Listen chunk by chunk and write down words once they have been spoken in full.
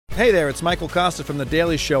Hey there, it's Michael Costa from The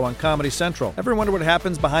Daily Show on Comedy Central. Ever wonder what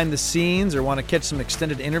happens behind the scenes or want to catch some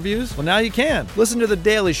extended interviews? Well, now you can. Listen to The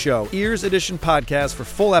Daily Show, Ears Edition podcast for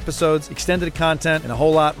full episodes, extended content, and a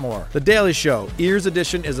whole lot more. The Daily Show, Ears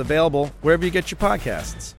Edition is available wherever you get your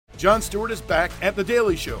podcasts. Jon Stewart is back at The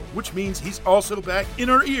Daily Show, which means he's also back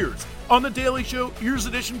in our ears on The Daily Show Ears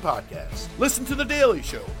Edition podcast. Listen to The Daily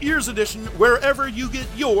Show Ears Edition wherever you get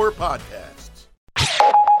your podcasts.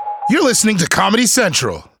 You're listening to Comedy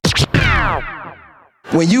Central.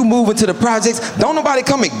 When you move into the projects, don't nobody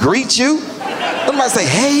come and greet you. Don't nobody say,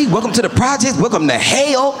 hey, welcome to the projects, welcome to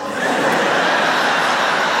hell.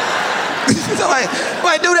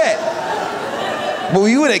 Why do that? But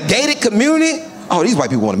when you in a gated community, oh, these white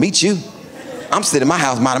people want to meet you. I'm sitting in my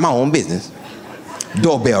house minding my own business.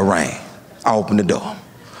 Doorbell rang. I opened the door.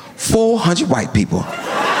 400 white people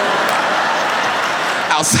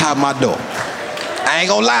outside my door. I ain't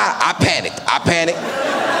gonna lie, I panicked.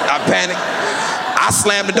 I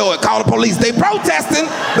slammed the door and called the police. They protesting.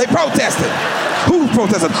 Who's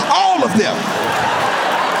protesting? All of them.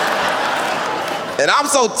 And I'm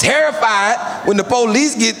so terrified when the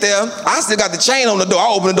police get there, I still got the chain on the door. I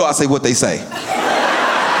open the door, I say what they say.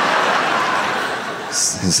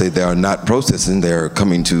 They say they are not protesting, they're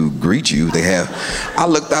coming to greet you. I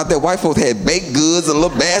looked out there, white folks had baked goods and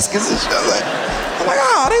little baskets and shit. I'm like,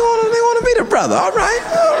 oh, they want to meet a brother. All right.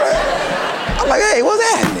 I'm like, hey, what's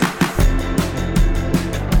happening?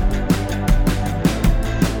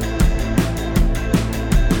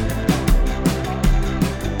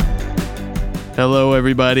 Hello,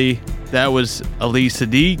 everybody. That was Ali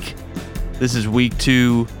Siddiq. This is week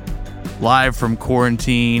 2, live from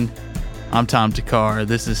quarantine. I'm Tom Takar.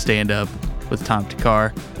 This is Stand Up with Tom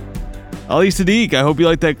Takar. Ali Siddiq, I hope you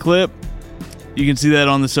like that clip. You can see that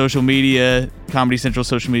on the social media, Comedy Central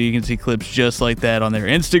social media. You can see clips just like that on their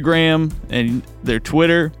Instagram and their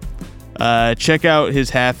Twitter. Check out his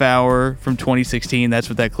half hour from 2016. That's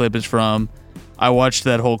what that clip is from. I watched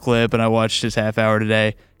that whole clip and I watched his half hour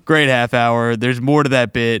today. Great half hour. There's more to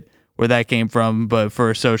that bit where that came from, but for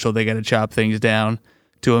a social, they got to chop things down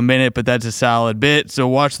to a minute, but that's a solid bit. So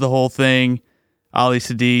watch the whole thing. Ali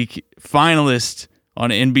Siddiq, finalist on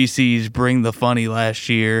NBC's Bring the Funny last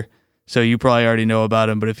year. So you probably already know about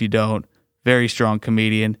him, but if you don't, very strong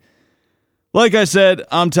comedian. Like I said,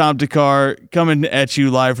 I'm Tom Takar, coming at you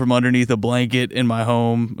live from underneath a blanket in my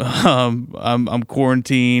home. I'm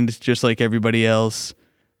quarantined just like everybody else.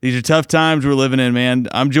 These are tough times we're living in, man.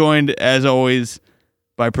 I'm joined, as always,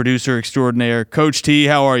 by producer extraordinaire, Coach T.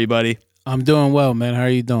 How are you, buddy? I'm doing well, man. How are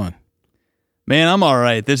you doing? Man, I'm all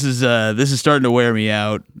right. This is starting to wear me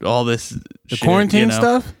out. All this quarantine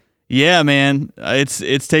stuff? Yeah, man.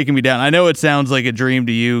 It's taking me down. I know it sounds like a dream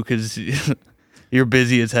to you because you're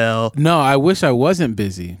busy as hell. No, I wish I wasn't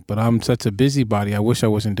busy, but I'm such a busybody. I wish I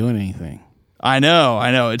wasn't doing anything. I know.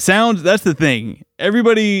 That's the thing.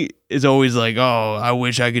 Everybody is always like, oh, I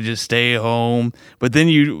wish I could just stay home. But then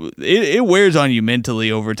it wears on you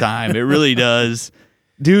mentally over time. It really does.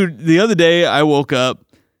 Dude, the other day I woke up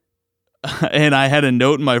and I had a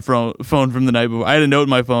note in my phone from the night before. I had a note in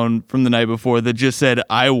my phone from the night before that just said,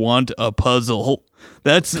 I want a puzzle.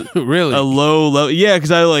 That's really a low level. Yeah,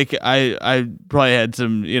 because I probably had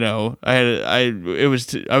some,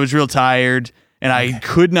 I was real tired. And I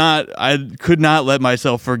could not let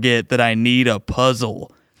myself forget that I need a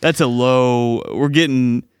puzzle. That's a low.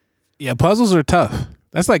 Yeah, puzzles are tough.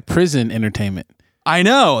 That's like prison entertainment. I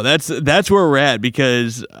know. That's where we're at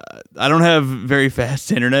because I don't have very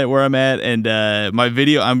fast internet where I'm at, and I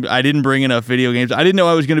didn't bring enough video games. I didn't know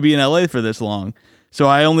I was going to be in LA for this long. So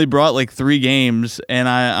I only brought like 3 games, and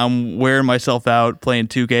I'm wearing myself out playing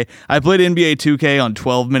 2K. I played NBA 2K on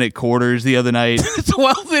 12-minute quarters the other night.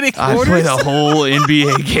 12-minute quarters? I played a whole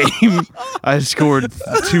NBA game. I scored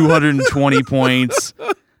 220 points.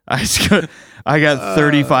 I got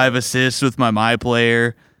 35 assists with my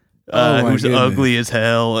player, who's ugly as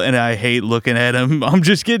hell, and I hate looking at him. I'm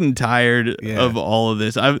just getting tired of all of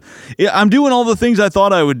this. I'm doing all the things I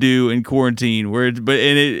thought I would do in quarantine,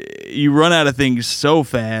 you run out of things so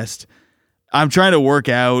fast. I'm trying to work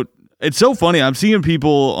out. It's so funny. I'm seeing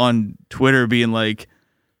people on Twitter being like,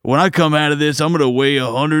 when I come out of this, I'm going to weigh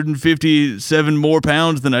 157 more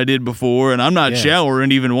pounds than I did before, and I'm not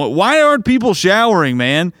showering even. Why aren't people showering,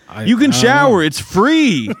 man? You can shower. It's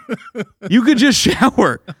free. You could just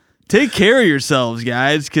shower. Take care of yourselves,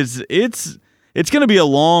 guys, because it's going to be a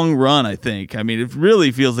long run, I think. I mean, it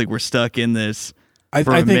really feels like we're stuck in this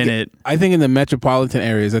for a minute. I think in the metropolitan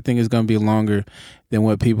areas, I think it's going to be longer than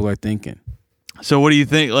what people are thinking. So what do you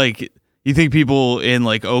think? Like, You think people in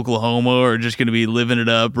like Oklahoma are just going to be living it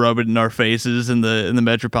up, rubbing it in our faces in the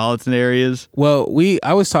metropolitan areas? Well,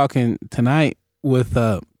 I was talking tonight with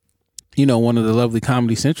one of the lovely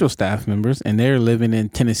Comedy Central staff members, and they're living in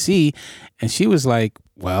Tennessee, and she was like,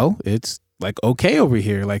 "Well, it's like okay over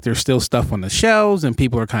here. Like there's still stuff on the shelves, and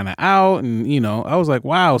people are kind of out." And I was like,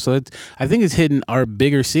 "Wow!" So I think it's hitting our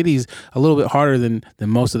bigger cities a little bit harder than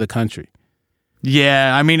most of the country.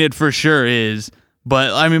 Yeah, I mean it for sure is.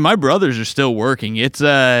 But I mean, my brothers are still working. It's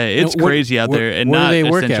crazy out there, and not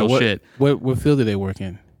essential shit. What field do they work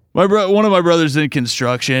in? One of my brothers is in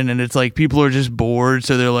construction, and it's like people are just bored,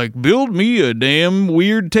 so they're like, "Build me a damn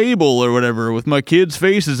weird table or whatever with my kids'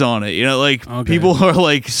 faces on it." People are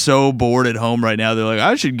like so bored at home right now. They're like,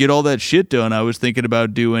 "I should get all that shit done I was thinking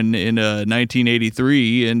about doing in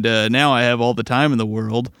 1983, and now I have all the time in the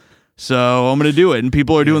world, so I'm gonna do it." And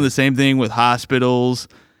people are doing the same thing with hospitals,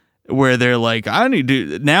 where they're like, I need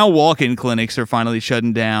to now. Walk-in clinics are finally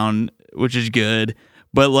shutting down, which is good.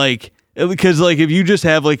 But like, because like if you just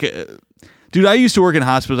have like, dude, I used to work in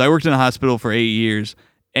hospitals. I worked in a hospital for 8 years,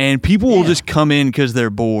 and people will just come in because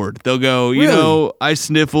they're bored. They'll go, really? I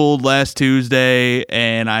sniffled last Tuesday,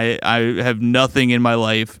 and I have nothing in my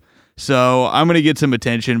life, so I'm gonna get some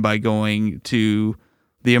attention by going to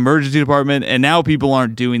the emergency department. And now people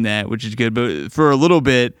aren't doing that, which is good. But for a little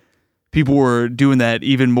bit, people were doing that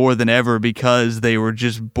even more than ever because they were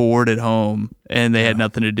just bored at home and they had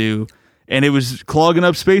nothing to do. And it was clogging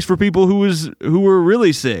up space for people who were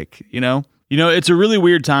really sick, It's a really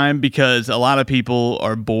weird time because a lot of people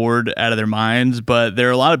are bored out of their minds, but there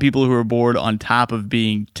are a lot of people who are bored on top of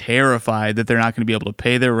being terrified that they're not going to be able to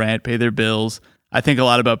pay their rent, pay their bills. I think a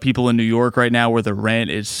lot about people in New York right now where the rent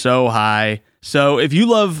is so high. So if you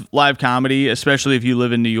love live comedy, especially if you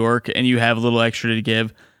live in New York and you have a little extra to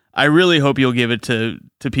give, I really hope you'll give it to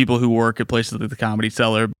people who work at places like the Comedy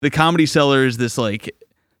Cellar. The Comedy Cellar is this like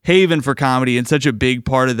haven for comedy, and such a big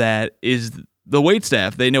part of that is the wait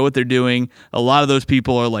staff. They know what they're doing. A lot of those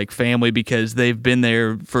people are like family because they've been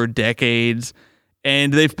there for decades,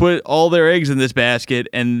 and they've put all their eggs in this basket,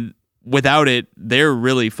 and without it, they're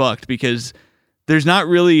really fucked because there's not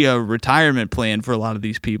really a retirement plan for a lot of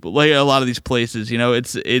these people, like a lot of these places.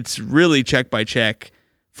 It's really check by check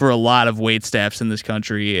for a lot of wait staffs in this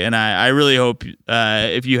country. And I really hope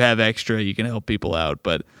if you have extra, you can help people out.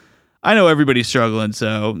 But I know everybody's struggling,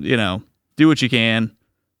 so, do what you can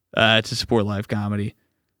to support live comedy.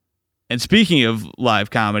 And speaking of live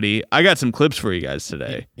comedy, I got some clips for you guys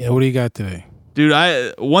today. Yeah, what do you got today? Dude,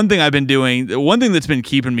 one thing I've been doing, one thing that's been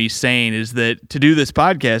keeping me sane is that to do this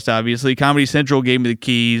podcast, obviously, Comedy Central gave me the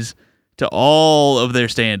keys to all of their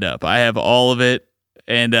stand-up. I have all of it.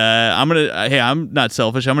 And I'm not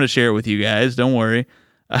selfish. I'm going to share it with you guys. Don't worry.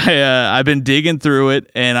 I've been digging through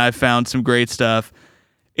it, and I found some great stuff.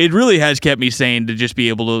 It really has kept me sane to just be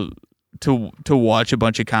able to watch a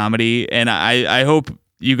bunch of comedy. And I hope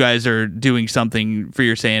you guys are doing something for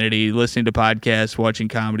your sanity, listening to podcasts, watching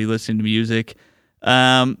comedy, listening to music.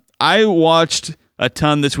 I watched a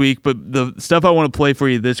ton this week, but the stuff I want to play for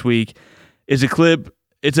you this week is a clip.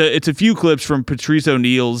 It's a few clips from Patrice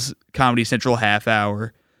O'Neal's Comedy Central half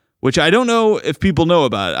hour, which I don't know if people know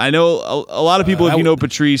about. I know a lot of people, if you know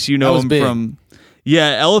Patrice, you know him from,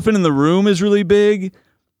 Elephant in the Room is really big,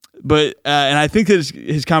 but and I think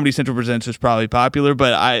his Comedy Central Presents was probably popular,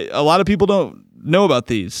 but a lot of people don't know about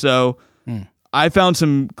these. So I found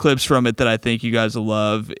some clips from it that I think you guys will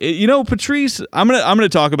love. Patrice, I'm gonna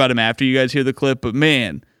talk about him after you guys hear the clip, but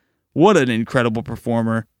man, what an incredible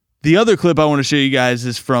performer. The other clip I want to show you guys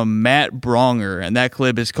is from Matt Braunger, and that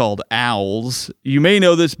clip is called Owls. You may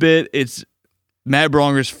know this bit. It's Matt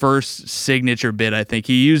Braunger's first signature bit, I think.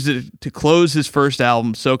 He used it to close his first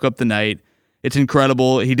album, Soak Up the Night. It's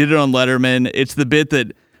incredible. He did it on Letterman. It's the bit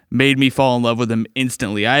that made me fall in love with him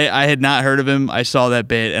instantly. I had not heard of him. I saw that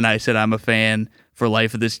bit, and I said I'm a fan for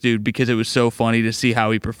life of this dude because it was so funny to see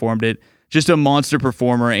how he performed it. Just a monster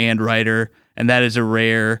performer and writer, and that is a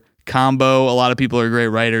rare combo. A lot of people are great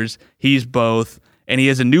writers. He's both, and he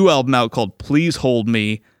has a new album out called Please Hold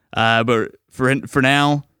Me. But for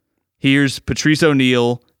now, here's Patrice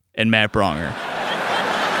O'Neal and Matt Braunger.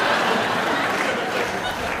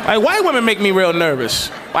 Like, white women make me real nervous.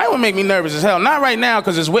 White women make me nervous as hell. Not right now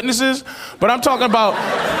because it's witnesses, but I'm talking about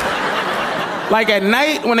like at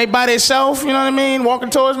night when they by themselves, you know what I mean,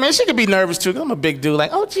 walking towards me. She could be nervous too. I'm a big dude.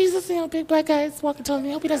 Like, oh Jesus, big black guy is walking towards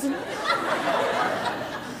me. Hope he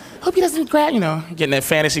doesn't grab, getting that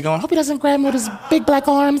fantasy going. Hope he doesn't grab me with his big black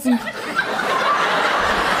arms and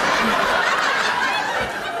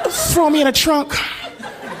throw me in a trunk.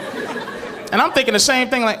 And I'm thinking the same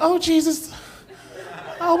thing, like, oh Jesus,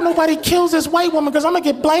 I hope nobody kills this white woman because I'm gonna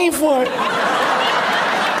get blamed for it.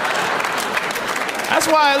 That's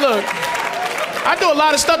why, look, I do a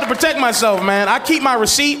lot of stuff to protect myself, man. I keep my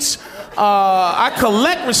receipts. I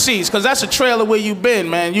collect receipts because that's a trail of where you've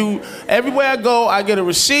been, man. Everywhere I go, I get a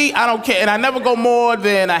receipt. I don't care, and I never go more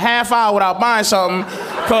than a half hour without buying something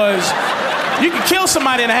because you can kill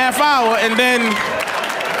somebody in a half hour and then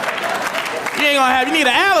you need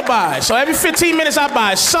an alibi. So every 15 minutes I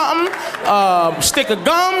buy something, stick of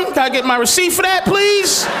gum. Can I get my receipt for that,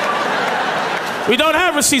 please? We don't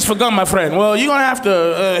have receipts for gum, my friend. Well, you're gonna have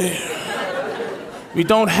to, we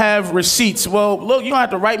don't have receipts. Well, look, you're gonna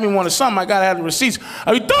have to write me one or something. I gotta have the receipts.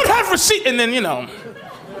 We don't have receipts. And then,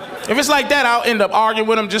 if it's like that, I'll end up arguing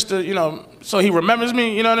with him just to, so he remembers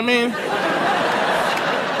me, you know what I mean?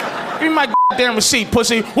 Give me my goddamn receipt,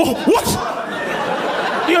 pussy. Whoa, what?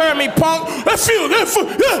 You heard me, punk. That's you. Yeah,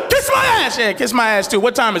 kiss my ass. Yeah, kiss my ass too.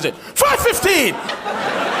 What time is it? 5:15. All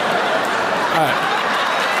right.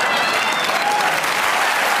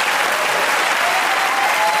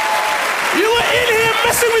 You were in here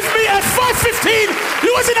messing with me at 5:15.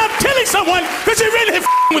 You wasn't out killing someone because you're in here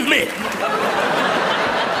with me.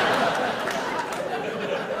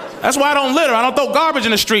 That's why I don't litter. I don't throw garbage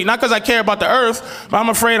in the street. Not because I care about the earth, but I'm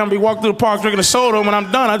afraid I'm going to be walking through the park drinking a soda. And when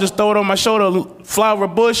I'm done, I just throw it on my shoulder, fly over a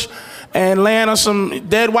bush, and land on some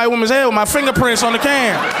dead white woman's head with my fingerprints on the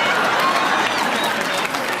can.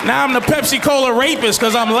 Now I'm the Pepsi-Cola rapist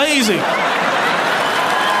because I'm lazy.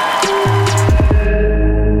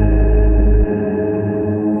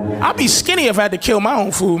 I'd be skinny if I had to kill my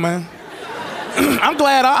own food, man.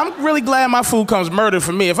 I'm really glad my food comes murdered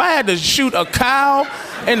for me. If I had to shoot a cow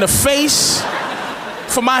in the face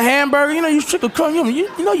for my hamburger, you trick a cow, you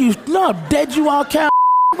know how dead you are, cow.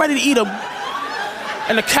 I'm ready to eat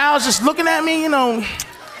and the cow's just looking at me,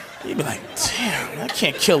 you'd be like, damn, I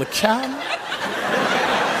can't kill a cow.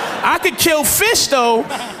 I could kill fish though,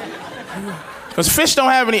 because fish don't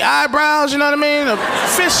have any eyebrows, you know what I mean?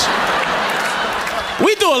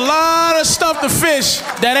 We do a lot of stuff to fish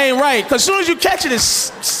that ain't right. Because as soon as you catch it,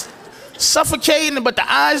 it's suffocating, but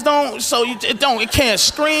the eyes don't, so it can't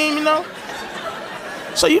scream,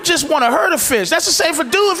 So you just want to hurt a fish. That's the same for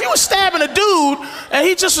dude. If you were stabbing a dude and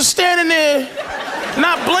he just was standing there,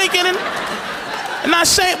 not blinking and not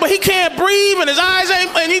saying, but he can't breathe and his eyes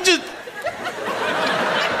ain't, and he just,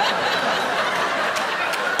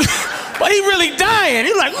 but he really dying.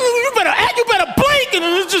 He's like, you better blink, and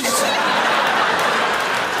it's just.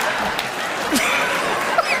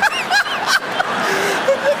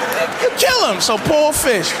 You kill him, so poor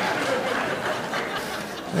fish.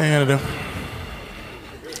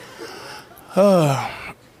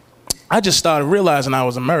 I just started realizing I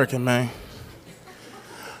was American, man.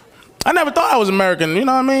 I never thought I was American, you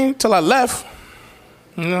know what I mean? Till I left,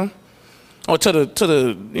 Or to the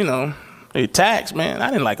the attacks, man. I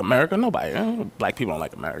didn't like America, nobody. Black people don't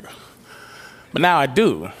like America. But now I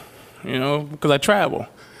do, because I travel.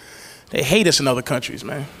 They hate us in other countries,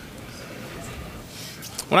 man.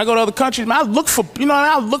 When I go to other countries, man, I look for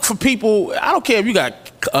people. I don't care if you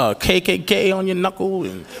got KKK on your knuckle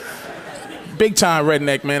and big time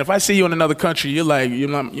redneck, man. If I see you in another country, you're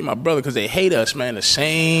my brother because they hate us, man. The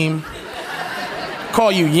same.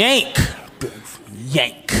 Call you Yank.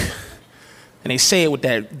 Yank. And they say it with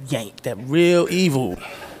that yank, that real evil.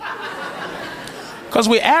 Because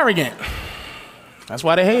we're arrogant. That's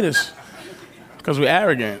why they hate us. Because we're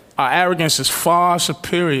arrogant. Our arrogance is far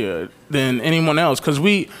superior than anyone else. Because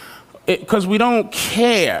we don't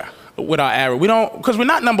care with our arrogance. Because we're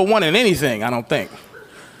not number one in anything, I don't think.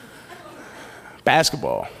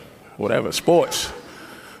 Basketball, whatever, sports.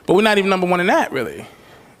 But we're not even number one in that, really.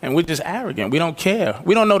 And we're just arrogant. We don't care.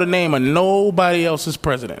 We don't know the name of nobody else's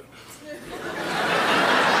president.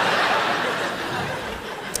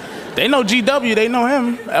 They know GW, they know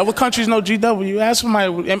him. Other countries know GW. Ask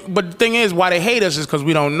somebody. But the thing is, why they hate us is because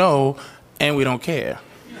we don't know and we don't care.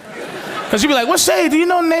 Because you be like, what say? Do you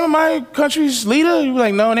know the name of my country's leader? You be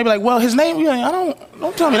like, no. And they be like, well, his name? You be like,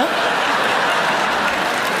 don't tell me that.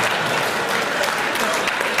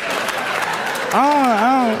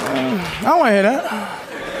 I don't want to hear that.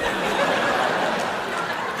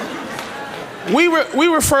 We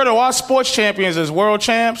refer to our sports champions as world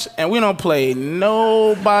champs, and we don't play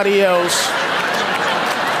nobody else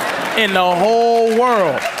in the whole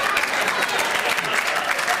world.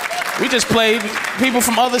 We just play people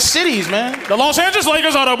from other cities, man. The Los Angeles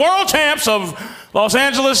Lakers are the world champs of Los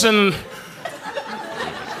Angeles and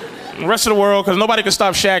the rest of the world, because nobody can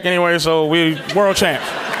stop Shaq anyway, so we world champs.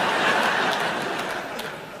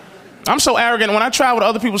 I'm so arrogant. When I travel to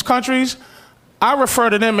other people's countries, I refer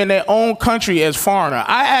to them in their own country as foreigner.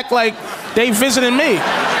 I act like they visiting me.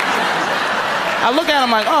 I look at them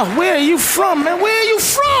like, oh, where are you from, man? Where are you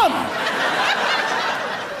from?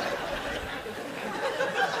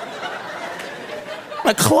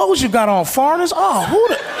 Like, clothes you got on, foreigners? Oh, who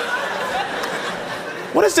the...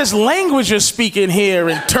 What is this language you're speaking here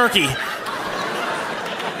in Turkey?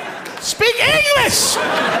 Speak English!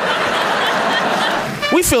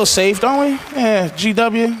 We feel safe, don't we? Yeah,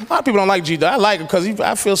 GW. A lot of people don't like GW. I like him because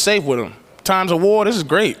I feel safe with him. Times of war, this is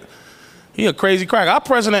great. He a crazy cracker. Our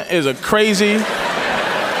president is a crazy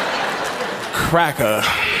cracker.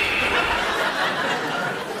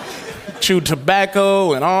 Chew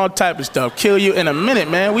tobacco and all type of stuff. Kill you in a minute,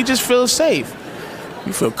 man. We just feel safe.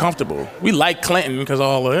 We feel comfortable. We like Clinton because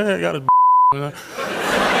all the, got a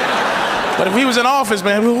But if he was in office,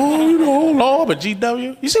 man, oh Lord, but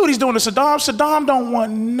GW. You see what he's doing to Saddam? Saddam don't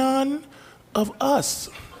want none of us.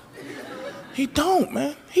 He don't,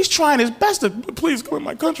 man. He's trying his best to, please come in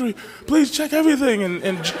my country. Please check everything.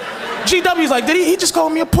 And GW's like, did he just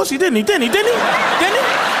called me a pussy, didn't he? Didn't he?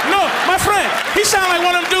 No, my friend. He sound like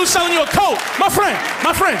one of them dudes selling you a coat. My friend,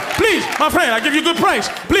 please, my friend, I give you a good price,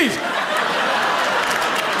 please.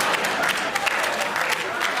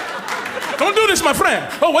 Don't do this, my friend.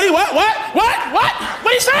 Oh, what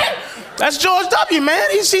you say? That's George W., man.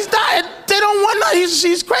 He's died. They don't want nothing.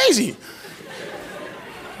 He's crazy.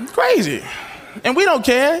 Crazy. And we don't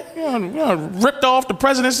care. You know, ripped off the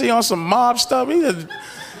presidency on some mob stuff. He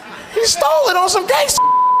stole it on some gangster.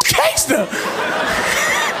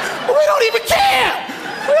 We don't even care.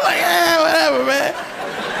 We're like, whatever, man.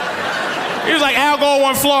 He was like Al Gore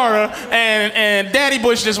won Florida, and Daddy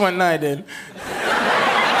Bush just went, no, he didn't.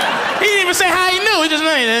 He didn't even say how he knew. He just knew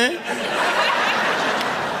he didn't.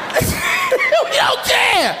 We don't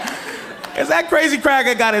care. Because that crazy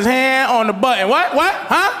cracker got his hand on the button. What?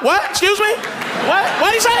 Huh? What? Excuse me?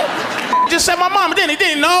 What'd he say? Just said my mama, didn't he?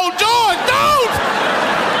 Didn't. No, George, don't!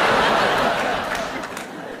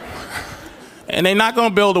 And they're not going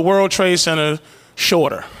to build the World Trade Center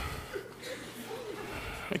shorter.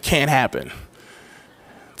 It can't happen.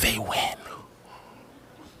 They win.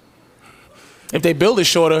 If they build it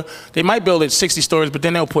shorter, they might build it 60 stories, but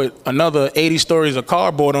then they'll put another 80 stories of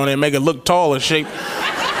cardboard on it and make it look taller, shaped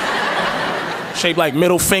like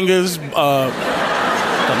middle fingers, the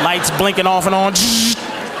lights blinking off and on.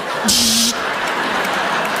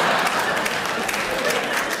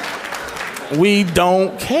 We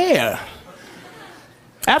don't care.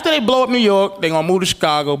 After they blow up New York, they're gonna move to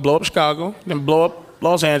Chicago, blow up Chicago, then blow up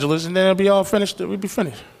Los Angeles, and then it'll be all finished. We'll be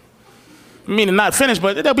finished. Meaning not finished,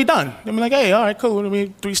 but they'll be done. They'll be like, hey, all right, cool. It'll be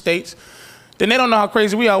 3 states. Then they don't know how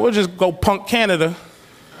crazy we are. We'll just go punk Canada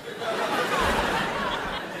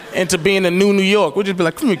into being the new New York. We'll just be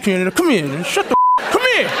like, come here, Canada, come here. Shut the come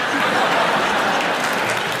here.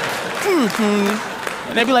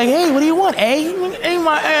 And they'll be like, hey, what do you want, A? A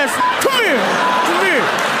my ass. Come here.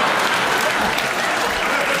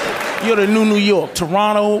 You're the new New York.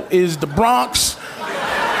 Toronto is the Bronx.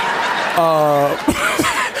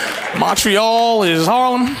 Montreal is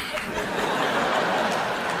Harlem.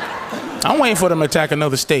 I'm waiting for them to attack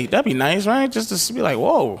another state. That'd be nice, right? Just to be like,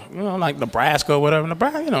 whoa, you know, like Nebraska or whatever.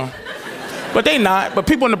 Nebraska, you know. But they not. But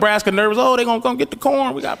people in Nebraska nervous. Oh, they gonna come get the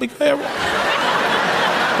corn. We gotta be careful.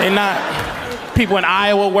 They not. People in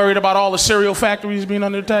Iowa worried about all the cereal factories being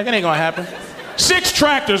under attack. It ain't gonna happen. 6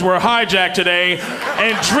 tractors were hijacked today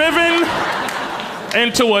and driven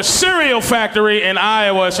into a cereal factory in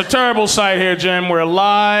Iowa. It's a terrible sight here, Jim. We're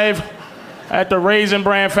live at the Raisin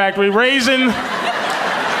Bran factory. Raisin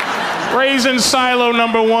silo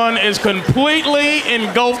number 1 is completely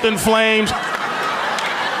engulfed in flames.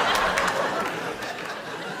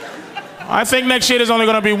 I think next year there's only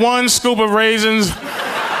gonna be 1 scoop of raisins.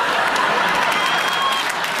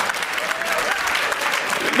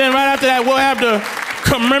 Then right after that, we'll have the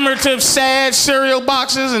commemorative sad cereal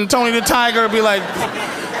boxes, and Tony the Tiger will be like,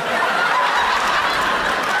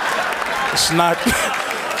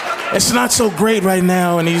 it's not so great right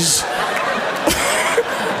now, and he's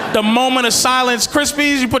the moment of silence.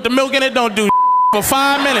 Krispies, you put the milk in it, don't do for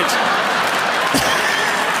 5 minutes.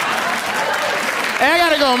 Hey, I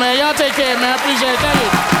gotta go, man. Y'all take care, man. I appreciate it. Thank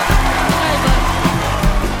you.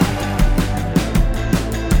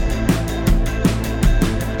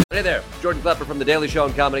 Hey there, Jordan Klepper from The Daily Show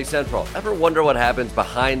on Comedy Central. Ever wonder what happens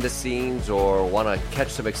behind the scenes or want to catch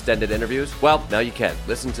some extended interviews? Well, now you can.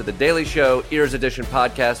 Listen to The Daily Show Ears Edition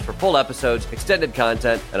podcast for full episodes, extended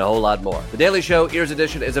content, and a whole lot more. The Daily Show Ears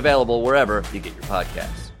Edition is available wherever you get your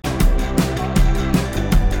podcasts.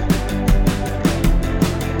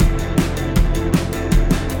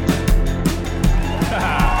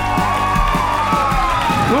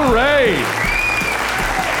 Hooray!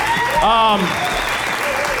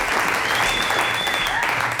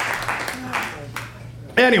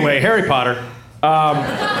 Anyway, Harry Potter. I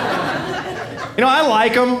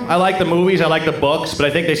like them. I like the movies. I like the books, but I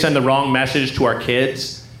think they send the wrong message to our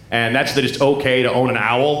kids, and that's that it's okay to own an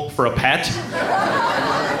owl for a pet.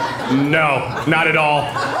 No, not at all.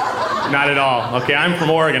 Not at all. Okay, I'm from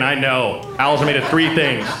Oregon. I know. Owls are made of 3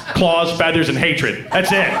 things: claws, feathers, and hatred.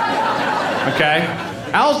 That's it. Okay?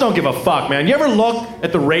 Owls don't give a fuck, man. You ever look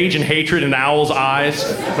at the rage and hatred in an owl's eyes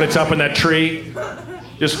when it's up in that tree?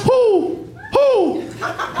 Just, who's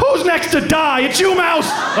next to die? It's you, Mouse!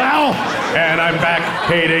 Owl! And I'm back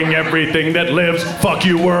hating everything that lives. Fuck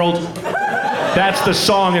you, world. That's the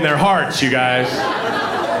song in their hearts, you guys.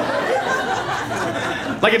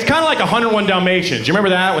 Like, it's kind of like 101 Dalmatians. You remember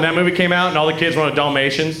that, when that movie came out and all the kids wanted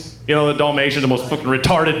Dalmatians? You know, the Dalmatians, the most fucking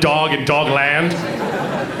retarded dog in dog land.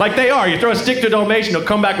 Like they are. You throw a stick to a Dalmatian, he'll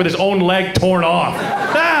come back with his own leg torn off.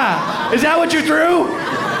 Ah! Is that what you threw?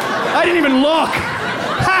 I didn't even look.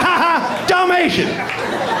 Ha ha ha! Dalmatian!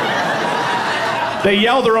 They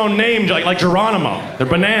yell their own names like Geronimo. They're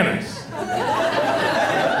bananas.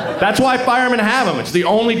 That's why firemen have them. It's the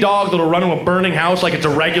only dog that'll run into a burning house like it's a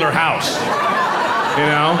regular house. You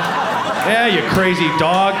know? Yeah, you crazy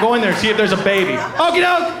dog. Go in there and see if there's a baby. Okie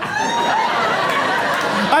doke!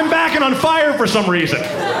 I'm backing on fire for some reason.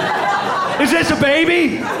 Is this a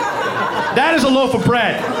baby? That is a loaf of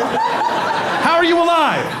bread. How are you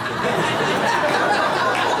alive?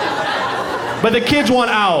 But the kids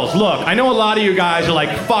want owls. Look, I know a lot of you guys are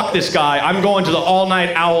like, fuck this guy. I'm going to the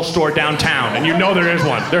all-night owl store downtown. And you know there is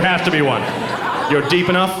one. There has to be one. You're deep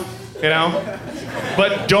enough, you know?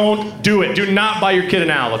 But don't do it. Do not buy your kid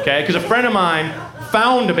an owl, okay? Because a friend of mine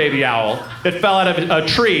found a baby owl that fell out of a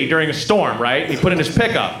tree during a storm, right? And he put it in his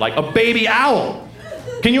pickup, like a baby owl.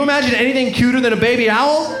 Can you imagine anything cuter than a baby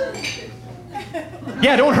owl?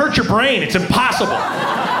 Yeah, don't hurt your brain. It's impossible.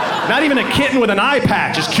 Not even a kitten with an eye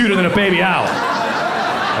patch is cuter than a baby owl.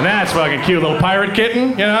 And that's fucking cute. Little pirate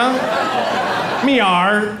kitten, you know?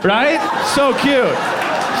 Meow, right? So cute.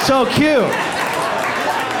 So cute.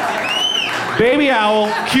 Baby owl,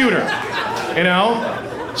 cuter, you know?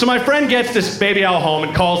 So my friend gets this baby owl home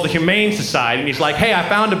and calls the Humane Society, and he's like, hey, I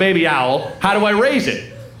found a baby owl. How do I raise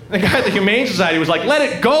it? The guy at the Humane Society was like, let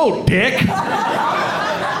it go, dick.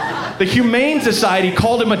 The Humane Society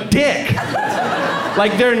called him a dick.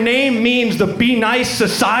 Like their name means the Be Nice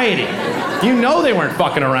Society. You know they weren't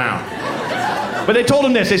fucking around. But they told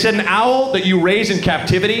him this. They said an owl that you raise in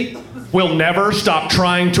captivity will never stop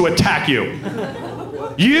trying to attack you.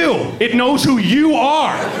 It knows who you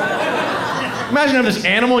are. Imagine having this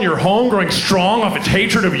animal in your home growing strong off its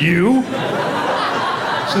hatred of you.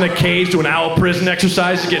 It's in the cage doing owl prison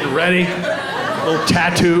exercises, getting ready. Little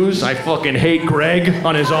tattoos. I fucking hate Greg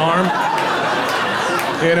on his arm.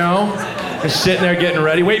 You know? Just sitting there getting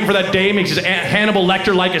ready, waiting for that day he makes his Hannibal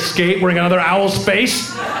Lecter-like escape wearing another owl's face.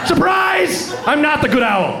 Surprise! I'm not the good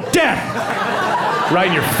owl. Death! Right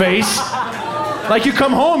in your face. Like you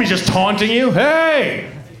come home, he's just taunting you. Hey!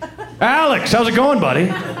 Alex, how's it going, buddy?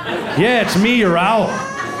 Yeah, it's me, your owl.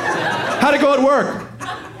 How'd it go at work?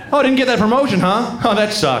 Oh, I didn't get that promotion, huh? Oh,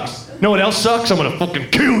 that sucks. Know what else sucks? I'm gonna fucking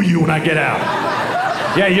kill you when I get out.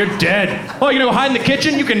 Yeah, you're dead. Oh, you're gonna go hide in the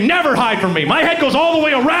kitchen? You can never hide from me. My head goes all the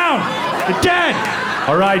way around. You're dead.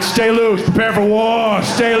 All right, stay loose. Prepare for war.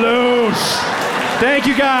 Stay loose. Thank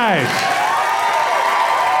you, guys.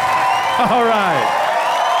 All right.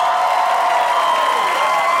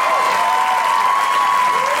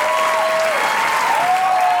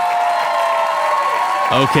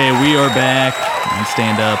 Okay, we are back on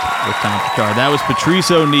Stand Up with Tom Picard. That was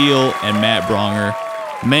Patrice O'Neal and Matt Bronger.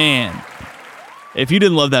 Man, if you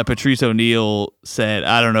didn't love that Patrice O'Neal set,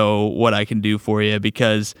 I don't know what I can do for you,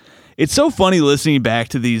 because it's so funny listening back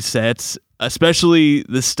to these sets, especially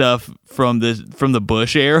the stuff from the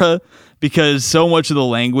Bush era, because so much of the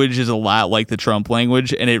language is a lot like the Trump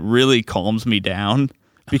language, and it really calms me down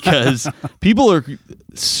because people are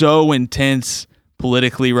so intense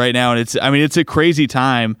politically right now, and it's a crazy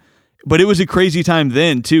time, but it was a crazy time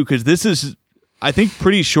then too, because this is, I think,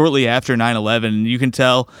 pretty shortly after 9/11. You can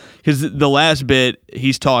tell because the last bit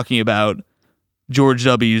he's talking about George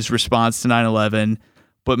W.'s response to 9/11.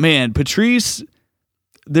 But man, Patrice,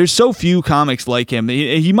 there's so few comics like him.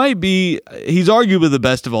 He's arguably the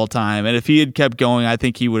best of all time, and if he had kept going, I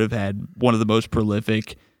think he would have had one of the most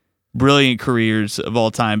prolific, brilliant careers of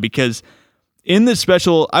all time, because in this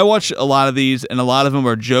special, I watch a lot of these, and a lot of them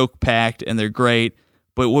are joke-packed, and they're great.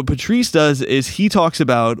 But what Patrice does is he talks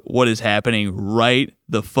about what is happening right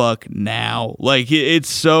the fuck now. Like,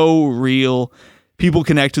 it's so real. people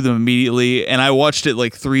connect with him immediately. And I watched it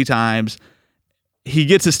like 3 times. He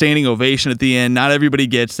gets a standing ovation at the end. Not everybody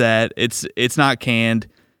gets that. It's not canned.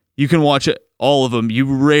 You can watch all of them. You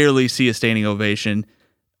rarely see a standing ovation.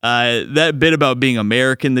 That bit about being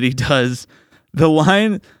American that he does, the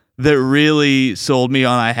line that really sold me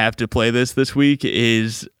on I have to play this week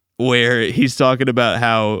is where he's talking about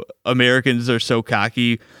how Americans are so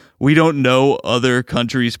cocky. We don't know other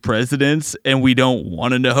countries' presidents, and we don't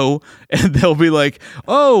want to know. And they'll be like,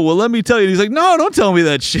 "Oh, well, let me tell you." And he's like, "No, don't tell me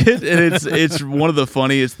that shit." And it's one of the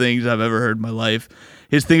funniest things I've ever heard in my life.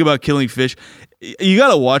 His thing about killing fish. You got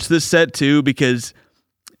to watch this set too, because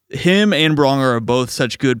him and Bronger are both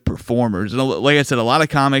such good performers. And like I said, a lot of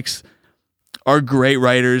comics are great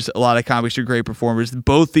writers. A lot of comics are great performers.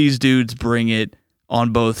 Both these dudes bring it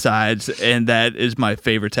on both sides, and that is my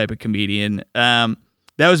favorite type of comedian.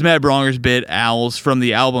 That was Matt Bronger's bit, Owls, from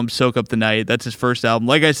the album Soak Up the Night. That's his first album.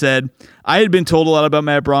 Like I said, I had been told a lot about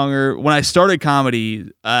Matt Bronger. When I started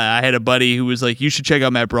comedy, I had a buddy who was like, "You should check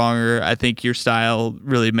out Matt Bronger. I think your style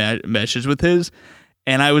really meshes with his."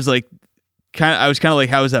 And I was like, I was kind of like,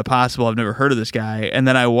 how is that possible? I've never heard of this guy. And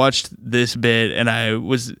then I watched this bit, and I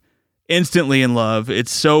was instantly in love.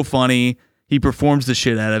 It's so funny. He performs the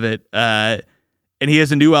shit out of it. And he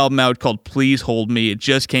has a new album out called Please Hold Me. It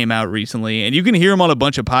just came out recently. And you can hear him on a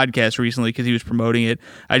bunch of podcasts recently because he was promoting it.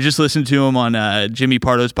 I just listened to him on Jimmy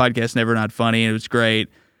Pardo's podcast, Never Not Funny, and it was great.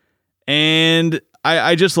 And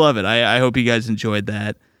I just love it. I hope you guys enjoyed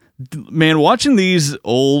that. Man, watching these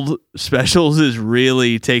old specials is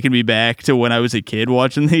really taking me back to when I was a kid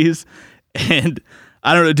watching these. And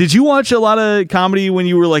I don't know, did you watch a lot of comedy when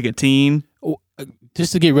you were like a teen?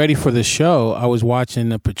 Just to get ready for the show, I was watching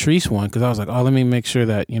the Patrice one because I was like, oh, let me make sure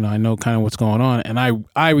that, I know kind of what's going on. And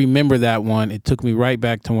I remember that one. It took me right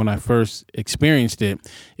back to when I first experienced it.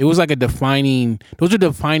 It was like those are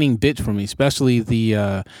defining bits for me, especially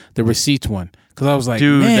the receipts one. Because I was like,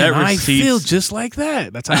 dude, man, I feel just like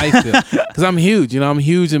that. That's how I feel. Because I'm huge. I'm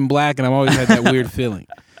huge and black, and I've always had that weird feeling.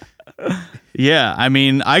 Yeah, I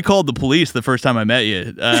mean, I called the police the first time I met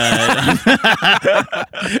you.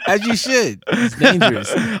 As you should. It's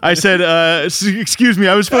dangerous. I said, excuse me,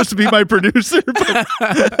 I was supposed to be my producer. But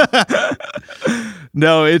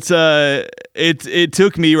no, it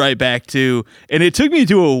took me right back to, and it took me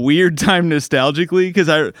to a weird time nostalgically, because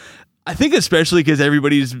I think especially because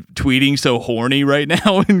everybody's tweeting so horny right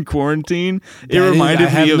now in quarantine. It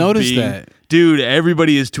reminded me of noticed that. Dude,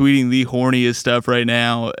 everybody is tweeting the horniest stuff right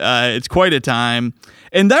now. It's quite a time.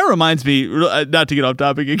 And that reminds me, not to get off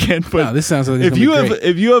topic again, but no, this sounds like if you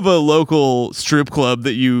have a local strip club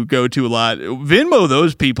that you go to a lot, Venmo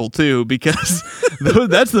those people too, because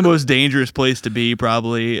that's the most dangerous place to be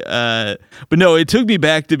probably. But no, it took me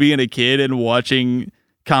back to being a kid and watching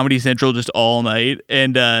Comedy Central just all night.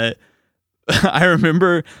 And I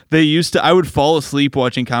remember I would fall asleep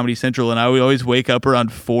watching Comedy Central, and I would always wake up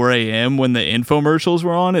around 4 a.m. when the infomercials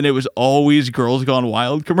were on, and it was always Girls Gone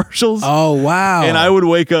Wild commercials. Oh, wow. And I would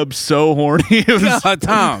wake up so horny.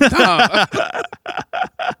 Tom.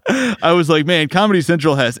 I was like, man, Comedy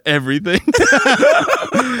Central has everything.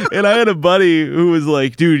 And I had a buddy who was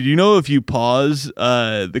like, dude, if you pause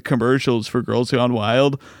the commercials for Girls Gone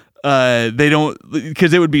Wild, they don't,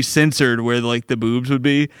 because it would be censored where like the boobs would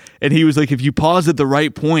be, and he was like, if you pause at the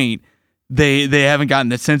right point, they haven't gotten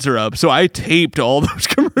the censor up. So I taped all those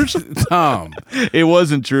commercials. Tom, it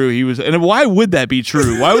wasn't true. And why would that be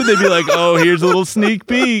true? Why would they be like, oh, here's a little sneak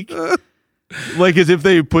peek? Like as if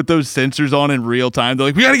they put those sensors on in real time. They're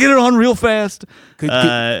like, we got to get it on real fast.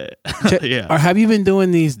 Yeah. Or have you been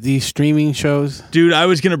doing these streaming shows? Dude, I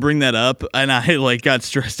was going to bring that up, and I got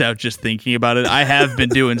stressed out just thinking about it. I have been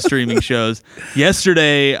doing streaming shows.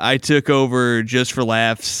 Yesterday, I took over Just for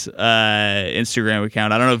Laughs Instagram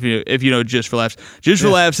account. I don't know if you know Just for Laughs. Just for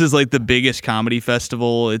Laughs is like the biggest comedy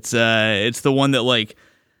festival. It's the one that like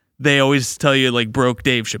they always tell you like broke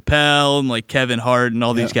Dave Chappelle and like Kevin Hart and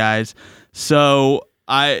all these guys. So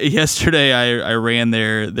yesterday I ran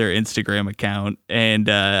their Instagram account, and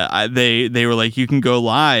they were like, you can go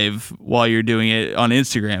live while you're doing it on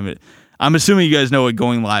Instagram. I'm assuming you guys know what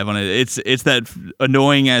going live on it. It's that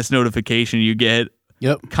annoying ass notification you get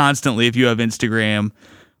constantly if you have Instagram.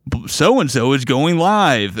 So-and-so is going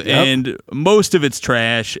live, and most of it's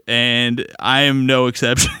trash, and I am no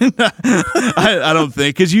exception. I don't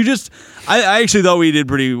think, because I actually thought we did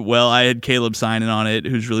pretty well. I had Caleb Sinan on it,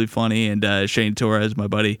 who's really funny, and Shane Torres, my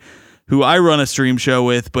buddy, who I run a stream show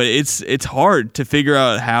with, but it's hard to figure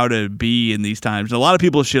out how to be in these times. And a lot of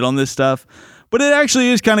people shit on this stuff, But it actually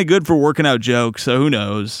is kind of good for working out jokes. So who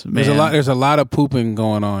knows? Man. There's a lot of pooping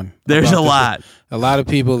going on. There's a lot. A lot of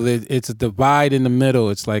people that it's a divide in the middle.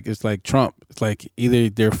 It's like Trump. It's like either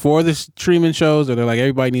they're for the Truman shows or they're like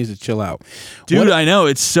everybody needs to chill out. Dude, I know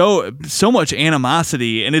it's so much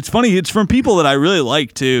animosity, and it's funny. It's from people that I really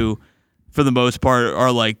like too. For the most part,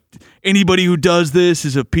 are like anybody who does this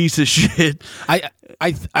is a piece of shit.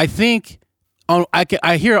 I think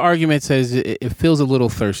I hear an argument says it feels a little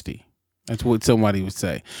thirsty. That's what somebody would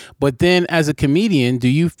say. But then as a comedian, do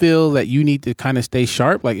you feel that you need to kind of stay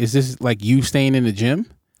sharp? Like, is this like you staying in the gym?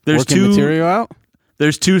 Working material out?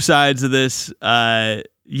 There's two sides of this.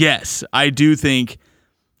 Yes, I do think,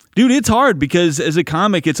 dude, it's hard because as a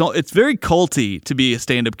comic, it's very culty to be a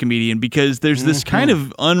stand-up comedian because there's this kind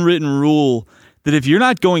of unwritten rule that if you're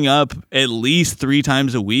not going up at least 3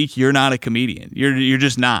 times a week, you're not a comedian. You're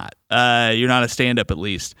just not. You're not a stand-up at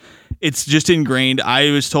least. It's just ingrained. I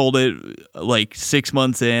was told it like 6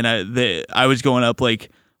 months in. I was going up like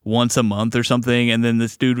once a month or something, and then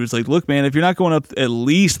this dude was like, "Look, man, if you're not going up at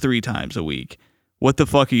least 3 times a week, what the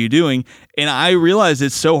fuck are you doing?" And I realized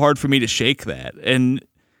it's so hard for me to shake that. And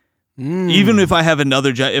even if I have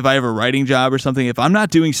another job, if I have a writing job or something, if I'm not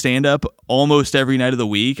doing stand-up almost every night of the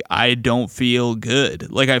week, I don't feel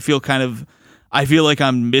good. Like I feel like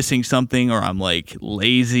I'm missing something or I'm like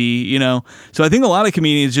lazy, you know? So I think a lot of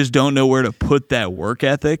comedians just don't know where to put that work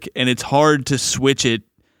ethic, and it's hard to switch it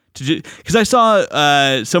to, because I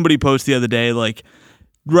saw somebody post the other day, like,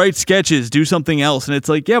 write sketches, do something else. And it's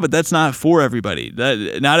like, yeah, but that's not for everybody.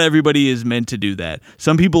 Not everybody is meant to do that.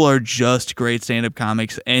 Some people are just great stand-up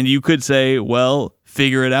comics, and you could say, well,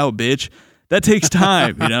 figure it out, bitch. That takes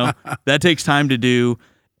time, you know? That takes time to do.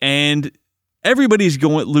 And everybody's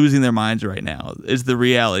losing their minds right now is the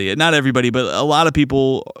reality. Not everybody, but a lot of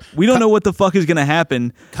people, we don't know what the fuck is going to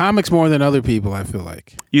happen. Comics more than other people, I feel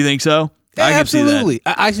like. You think so? Yeah, I can absolutely. see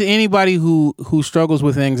that. I see anybody who struggles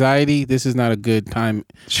with anxiety, this is not a good time.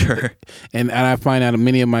 Sure. And I find out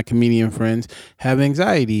many of my comedian friends have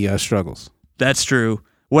anxiety struggles. That's true.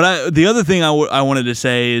 The other thing I wanted to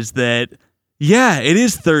say is that, yeah, it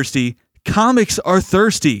is thirsty. Comics are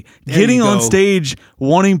thirsty. Getting on stage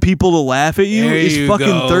wanting people to laugh at you is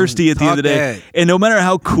fucking thirsty at the end of the day. And no matter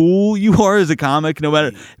how cool you are as a comic,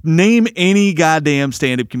 name any goddamn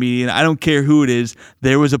stand-up comedian, I don't care who it is,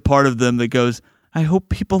 there was a part of them that goes, I hope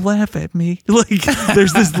people laugh at me. Like,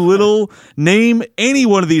 there's this little, name any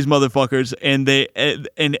one of these motherfuckers,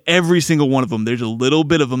 and every single one of them, there's a little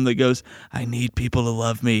bit of them that goes, I need people to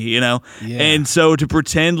love me, you know? Yeah. And so to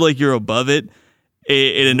pretend like you're above it,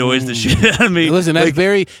 it annoys the shit out of me. Listen, that's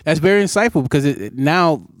very insightful, because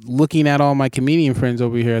now looking at all my comedian friends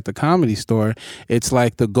over here at the Comedy Store, it's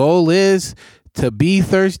like the goal is to be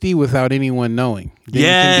thirsty without anyone knowing. Then you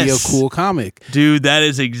can be a cool comic. Dude, that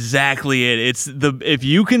is exactly it. If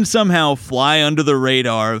you can somehow fly under the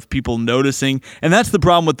radar of people noticing, and that's the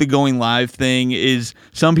problem with the going live thing, is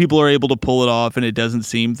some people are able to pull it off and it doesn't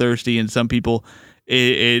seem thirsty, and some people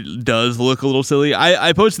it does look a little silly.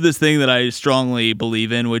 I posted this thing that I strongly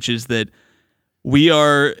believe in, which is that we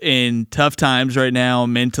are in tough times right now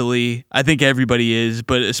mentally. I think everybody is,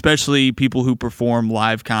 but especially people who perform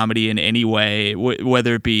live comedy in any way,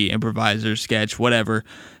 whether it be improviser, sketch, whatever.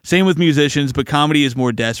 Same with musicians, but comedy is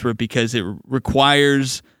more desperate because it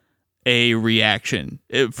requires a reaction.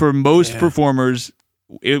 For most performers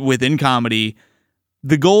within comedy,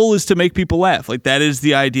 the goal is to make people laugh. Like, that is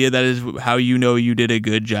the idea. That is how you know you did a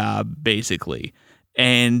good job, basically.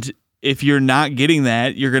 And if you're not getting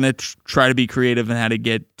that, you're going to try to be creative in how to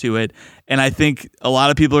get to it. And I think a lot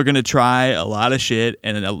of people are going to try a lot of shit,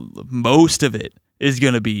 and most of it is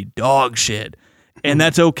going to be dog shit. And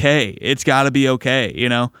that's okay. It's got to be okay, you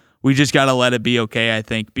know? We just got to let it be okay, I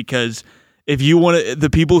think, because if you want to, the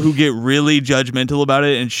people who get really judgmental about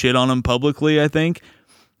it and shit on them publicly, I think,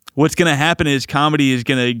 what's going to happen is comedy is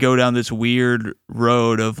going to go down this weird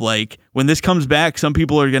road of, like, when this comes back, some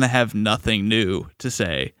people are going to have nothing new to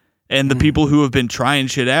say. And the people who have been trying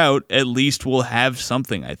shit out at least will have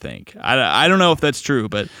something, I think. I don't know if that's true,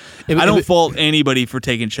 but I don't fault anybody for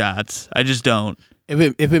taking shots. I just don't.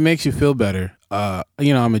 If it makes you feel better, I'm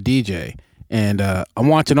a DJ, and I'm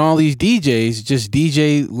watching all these DJs just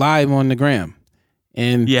DJ live on the gram.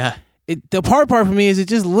 And yeah. The hard part for me is it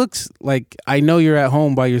just looks like I know you're at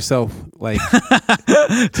home by yourself. Like,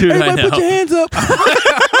 dude, everybody put your hands up.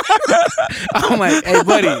 I'm like, hey,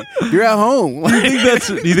 buddy, you're at home. Do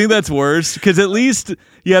you think that's worse? Because at least,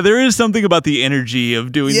 there is something about the energy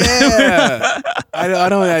of doing that. Yeah, I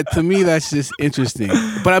don't. To me, that's just interesting.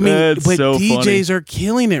 But I mean, that's so DJs funny. are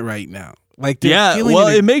killing it right now. Like, they're yeah, feeling well,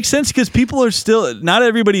 it makes sense because people are still, not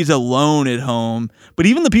everybody's alone at home, but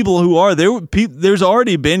even the people who are, there's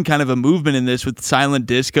already been kind of a movement in this with silent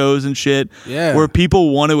discos and shit, where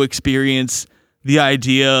people want to experience the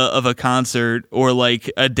idea of a concert or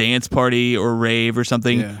like a dance party or rave or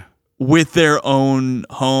something with their own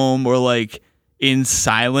home or like in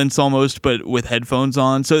silence almost, but with headphones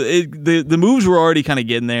on. So the moves were already kind of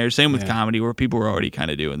getting there. Same with comedy, where people were already kind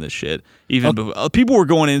of doing this shit. Even people were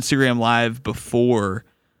going Instagram Live before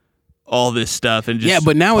all this stuff and just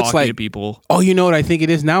but now it's like to people. Oh, you know what I think it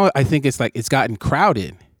is now? I think it's like it's gotten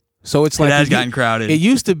crowded. So it's like it has gotten crowded. It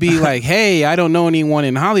used to be like, hey, I don't know anyone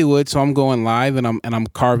in Hollywood, so I'm going live and I'm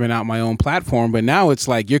carving out my own platform. But now it's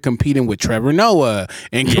like you're competing with Trevor Noah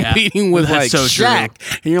and competing with like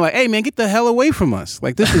Shaq, and you're like, hey man, get the hell away from us!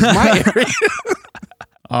 Like this is my area.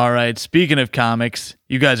 All right, speaking of comics,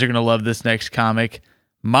 you guys are gonna love this next comic,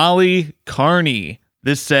 Molly Carney.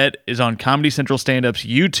 This set is on Comedy Central Stand-Up's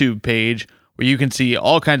YouTube page, where you can see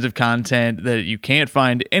all kinds of content that you can't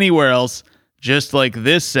find anywhere else. Just like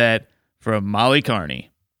this set from Molly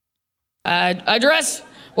Carney. I dress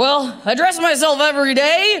myself every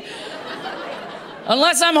day.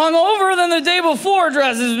 Unless I'm hungover, then the day before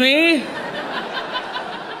dresses me.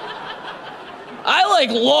 I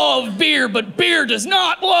love beer, but beer does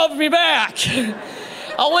not love me back.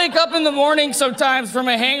 I'll wake up in the morning sometimes from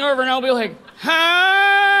a hangover and I'll be like,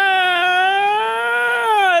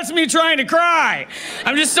 that's me trying to cry.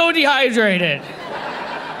 I'm just so dehydrated.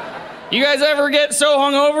 You guys ever get so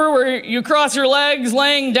hungover where you cross your legs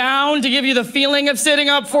laying down to give you the feeling of sitting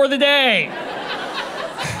up for the day?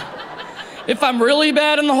 If I'm really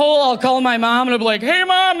bad in the hole, I'll call my mom and I'll be like, hey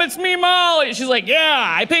mom, it's me, Molly. She's like,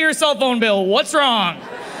 yeah, I pay your cell phone bill. What's wrong?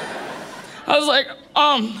 I was like,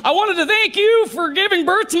 I wanted to thank you for giving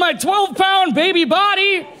birth to my 12-pound baby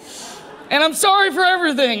body. And I'm sorry for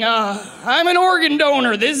everything. I'm an organ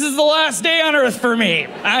donor. This is the last day on earth for me.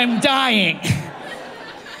 I'm dying.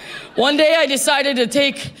 One day I decided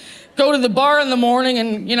to go to the bar in the morning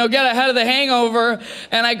and, get ahead of the hangover.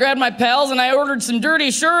 And I grabbed my pals and I ordered some Dirty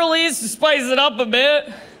Shirley's to spice it up a bit.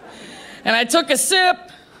 And I took a sip,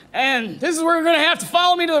 and this is where you're gonna have to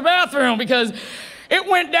follow me to the bathroom because it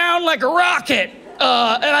went down like a rocket.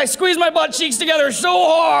 And I squeezed my butt cheeks together so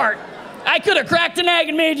hard, I could have cracked an egg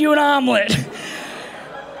and made you an omelet.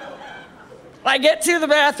 I get to the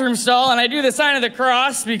bathroom stall and I do the sign of the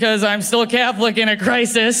cross because I'm still Catholic in a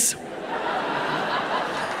crisis.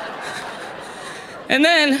 And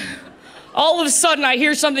then, all of a sudden, I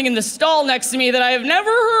hear something in the stall next to me that I have never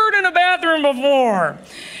heard in a bathroom before.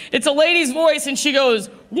 It's a lady's voice and she goes,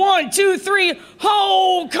 1, 2, 3,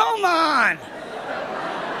 oh, come on.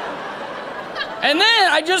 And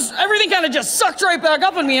then everything kind of just sucked right back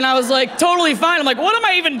up on me and I was like totally fine. I'm like, what am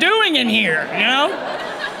I even doing in here,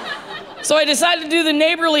 So I decided to do the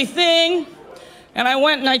neighborly thing, and I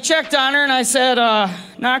went and I checked on her and I said,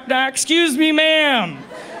 knock, knock, excuse me, ma'am.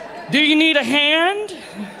 Do you need a hand?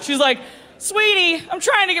 She's like, sweetie, I'm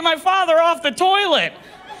trying to get my father off the toilet.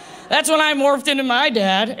 That's when I morphed into my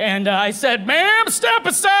dad, and I said, ma'am, step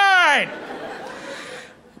aside.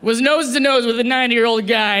 Was nose to nose with a 90-year-old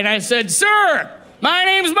guy, and I said, sir, my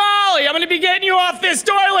name's Molly. I'm gonna be getting you off this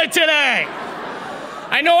toilet today.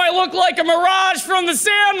 I know I look like a mirage from the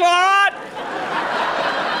Sandlot,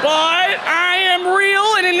 but I am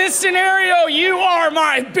real, and in this scenario, you are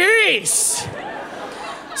my beast.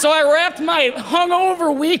 So I wrapped my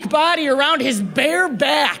hungover, weak body around his bare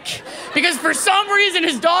back because for some reason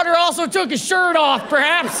his daughter also took his shirt off,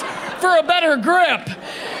 perhaps for a better grip.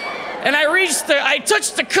 And I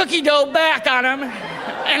touched the cookie dough back on him,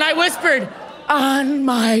 and I whispered, on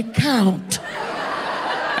my count.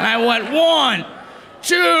 And I went 1,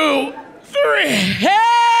 2, 3.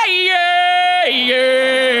 Hey, yeah,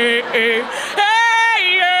 yeah, hey,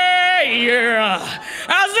 yeah, yeah.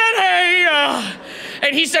 I said, hey, yeah.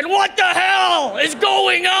 And he said, what the hell is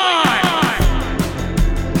going on?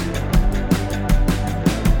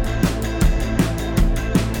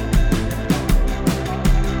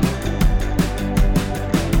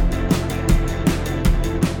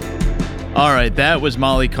 All right, that was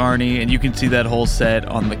Molly Carney, and you can see that whole set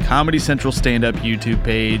on the Comedy Central Stand-Up YouTube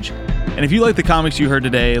page. And if you like the comics you heard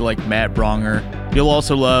today, like Matt Bronger, you'll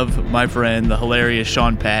also love my friend, the hilarious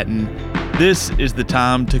Sean Patton. This is the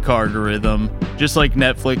Tom Takargorithm, just like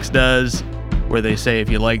Netflix does, where they say if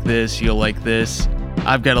you like this, you'll like this.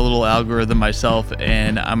 I've got a little algorithm myself,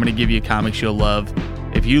 and I'm going to give you comics you'll love.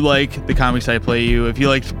 If you like the comics I play you, if you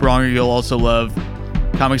like Bronger, you'll also love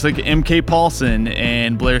comics like M.K. Paulson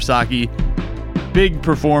and Blair Saki, big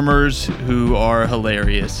performers who are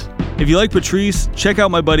hilarious. If you like Patrice, check out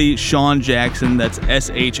my buddy Sean Jackson. That's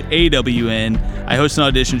SHAWN. I host an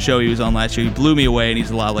audition show he was on last year. He blew me away, and he's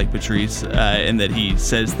a lot like Patrice in that he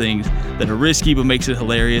says things that are risky but makes it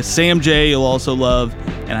hilarious. Sam J you'll also love,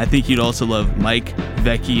 and I think you'd also love Mike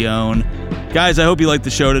Vecchione. Guys, I hope you liked the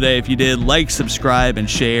show today. If you did, like, subscribe, and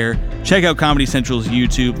share. Check out Comedy Central's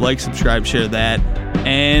YouTube. Like, subscribe, share that,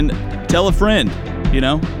 and tell a friend,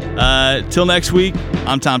 Till next week,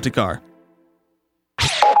 I'm Tom Takar.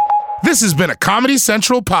 This has been a Comedy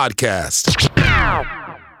Central podcast.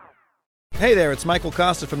 Hey there, it's Michael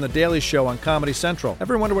Costa from The Daily Show on Comedy Central.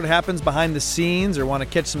 Ever wonder what happens behind the scenes or want to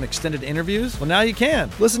catch some extended interviews? Well, now you can.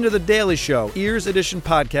 Listen to The Daily Show, Ears Edition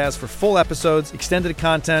podcast for full episodes, extended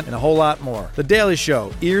content, and a whole lot more. The Daily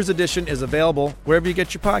Show, Ears Edition is available wherever you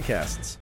get your podcasts.